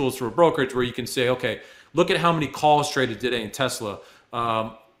free tools through a brokerage, where you can say, okay, look at how many calls traded today in Tesla.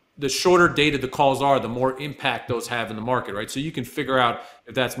 The shorter dated the calls are, the more impact those have in the market, right? So you can figure out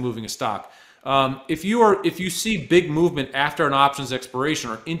if that's moving a stock. If you see big movement after an options expiration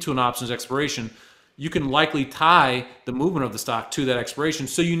or into an options expiration, you can likely tie the movement of the stock to that expiration.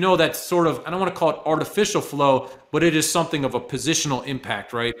 So that's sort of, I don't want to call it artificial flow, but it is something of a positional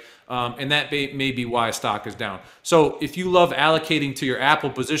impact, right? And that may be why a stock is down. So if you love allocating to your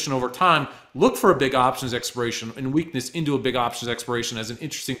Apple position over time, look for a big options expiration and weakness into a big options expiration as an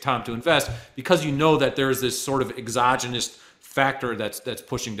interesting time to invest, because that there's this sort of exogenous factor that's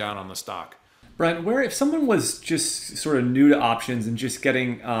pushing down on the stock. Brent, if someone was just sort of new to options and just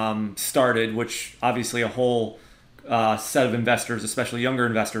getting started, which obviously a whole set of investors, especially younger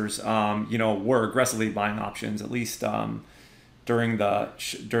investors, were aggressively buying options, at least during the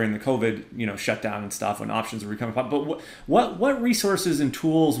COVID, shutdown and stuff, when options were becoming popular. But what resources and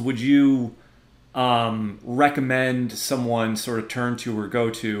tools would you recommend someone sort of turn to or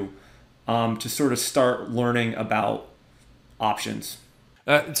go to sort of start learning about options?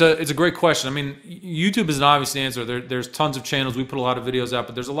 It's a great question. I mean, YouTube is an obvious answer. There's tons of channels. We put a lot of videos out,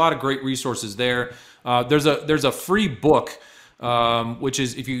 but there's a lot of great resources there. There's a free book, which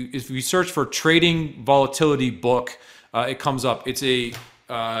is if you search for trading volatility book, it comes up. It's it's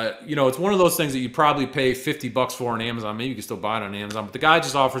one of those things that you probably pay $50 for on Amazon. Maybe you can still buy it on Amazon, but the guy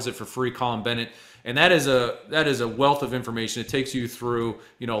just offers it for free, Colin Bennett, and that is a wealth of information. It takes you through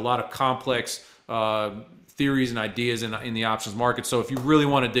a lot of complex theories and ideas in the options market. So if you really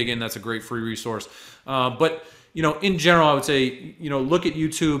want to dig in, that's a great free resource. But in general, I would say look at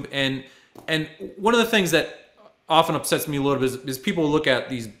YouTube, and one of the things that often upsets me a little bit is people look at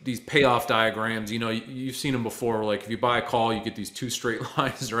these payoff diagrams. You've seen them before. Like if you buy a call, you get these two straight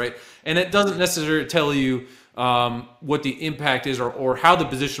lines, right? And it doesn't necessarily tell you what the impact is or how the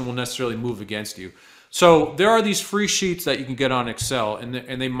position will necessarily move against you. So there are these free sheets that you can get on Excel, and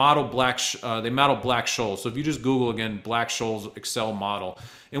they model Black-Scholes. So if you just Google again Black-Scholes Excel model,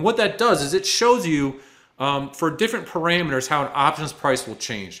 and what that does is it shows you for different parameters how an options price will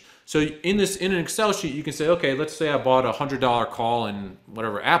change. So in an Excel sheet, you can say, okay, let's say I bought a $100 call in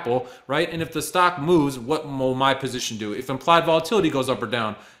whatever Apple, right? And if the stock moves, what will my position do? If implied volatility goes up or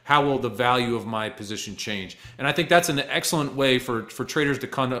down, how will the value of my position change? And I think that's an excellent way for traders to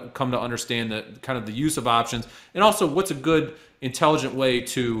come to understand the kind of the use of options, and also what's a good intelligent way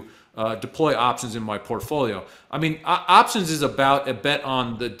to deploy options in my portfolio. I mean, options is about a bet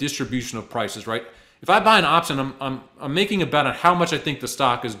on the distribution of prices, right? If I buy an option, I'm making a bet on how much I think the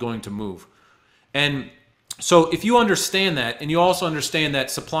stock is going to move. And so if you understand that, and you also understand that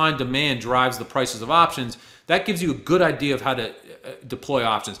supply and demand drives the prices of options, that gives you a good idea of how to deploy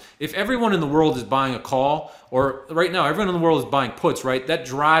options. If everyone in the world is buying a call, or right now everyone in the world is buying puts, right? That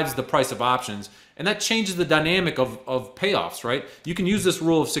drives the price of options. And that changes the dynamic of payoffs, right? You can use this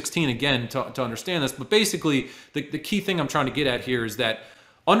rule of 16 again to understand this, but basically the key thing I'm trying to get at here is that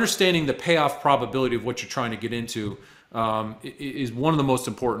understanding the payoff probability of what you're trying to get into is one of the most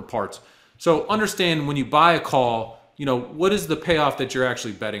important parts. So understand when you buy a call, what is the payoff that you're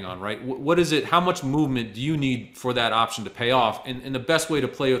actually betting on, right? What is it? How much movement do you need for that option to pay off? And the best way to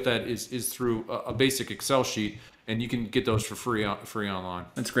play with that is through a basic Excel sheet. And you can get those for free online.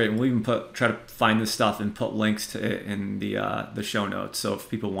 That's great. And we'll even try to find this stuff and put links to it in the show notes. So if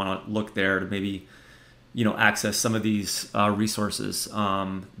people want to look there to maybe access some of these resources,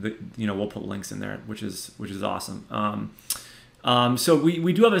 we'll put links in there, which is awesome. So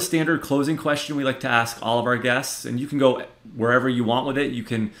we do have a standard closing question we like to ask all of our guests, and you can go wherever you want with it.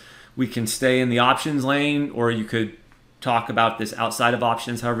 We can stay in the options lane, or you could talk about this outside of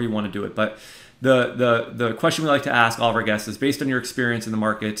options, however you want to do it. But the question we like to ask all of our guests is, based on your experience in the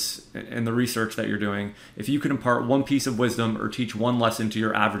markets and the research that you're doing, if you could impart one piece of wisdom or teach one lesson to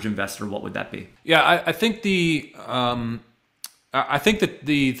your average investor, what would that be? Yeah, I think that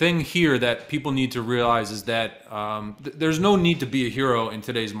the thing here that people need to realize is that there's no need to be a hero in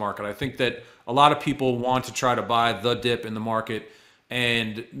today's market. I think that a lot of people want to try to buy the dip in the market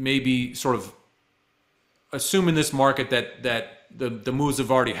and maybe sort of assume in this market that the moves have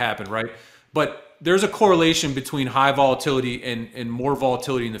already happened, right? But there's a correlation between high volatility and more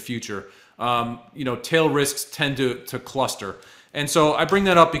volatility in the future. Tail risks tend to cluster. And so I bring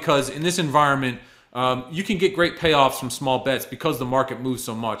that up because in this environment, you can get great payoffs from small bets because the market moves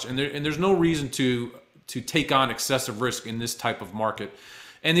so much. And there's no reason to take on excessive risk in this type of market.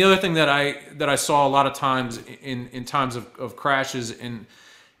 And the other thing that I saw a lot of times in times of crashes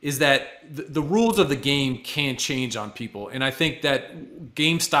is that the rules of the game can change on people. And I think that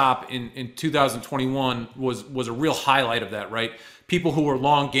GameStop in 2021 was a real highlight of that, right? People who were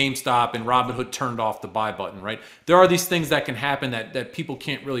long GameStop and Robinhood turned off the buy button, right? There are these things that can happen that people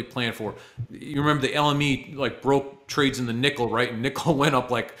can't really plan for. You remember the LME broke trades in the nickel, right? And nickel went up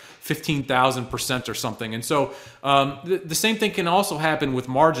 15,000% or something. And so the same thing can also happen with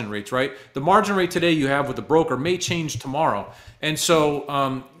margin rates, right? The margin rate today you have with the broker may change tomorrow. And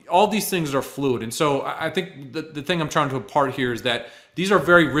so all these things are fluid. And so I think the thing I'm trying to impart here is that these are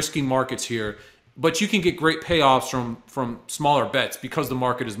very risky markets here, but you can get great payoffs from smaller bets because the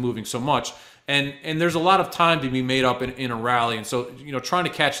market is moving so much. And there's a lot of time to be made up in a rally. And so, trying to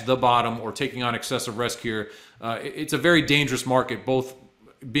catch the bottom or taking on excessive risk here, it's a very dangerous market, both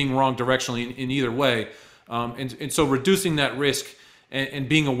being wrong directionally in either way. And so reducing that risk and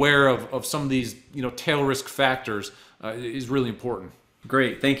being aware of some of these, tail risk factors is really important.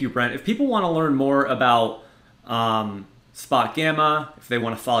 Great. Thank you, Brent. If people want to learn more about Spot Gamma, if they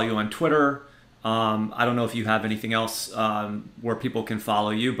want to follow you on Twitter, I don't know if you have anything else where people can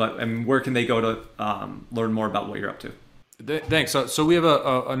follow you, but where can they go to learn more about what you're up to? Thanks. So we have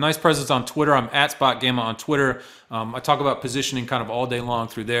a nice presence on Twitter. I'm at Spot Gamma on Twitter. I talk about positioning kind of all day long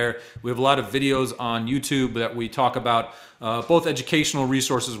through there. We have a lot of videos on YouTube that we talk about both educational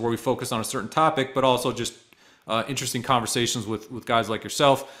resources where we focus on a certain topic, but also just interesting conversations with guys like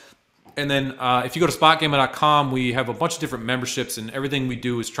yourself. And then if you go to spotgamma.com, we have a bunch of different memberships, and everything we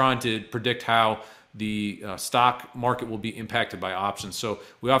do is trying to predict how the stock market will be impacted by options. So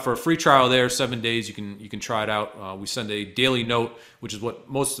we offer a free trial there, 7 days. You can try it out. We send a daily note, which is what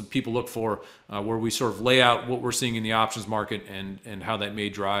most of the people look for, where we sort of lay out what we're seeing in the options market and how that may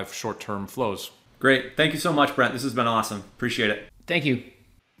drive short-term flows. Great. Thank you so much, Brent. This has been awesome. Appreciate it. Thank you.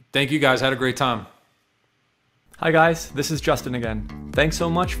 Thank you, guys. Had a great time. Hi guys, this is Justin again. Thanks so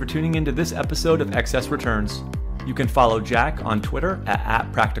much for tuning into this episode of Excess Returns. You can follow Jack on Twitter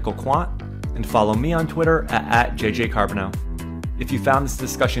at @PracticalQuant and follow me on Twitter at @JJCarbonneau. If you found this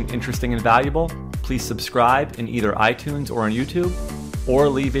discussion interesting and valuable, please subscribe in either iTunes or on YouTube, or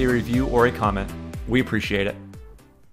leave a review or a comment. We appreciate it.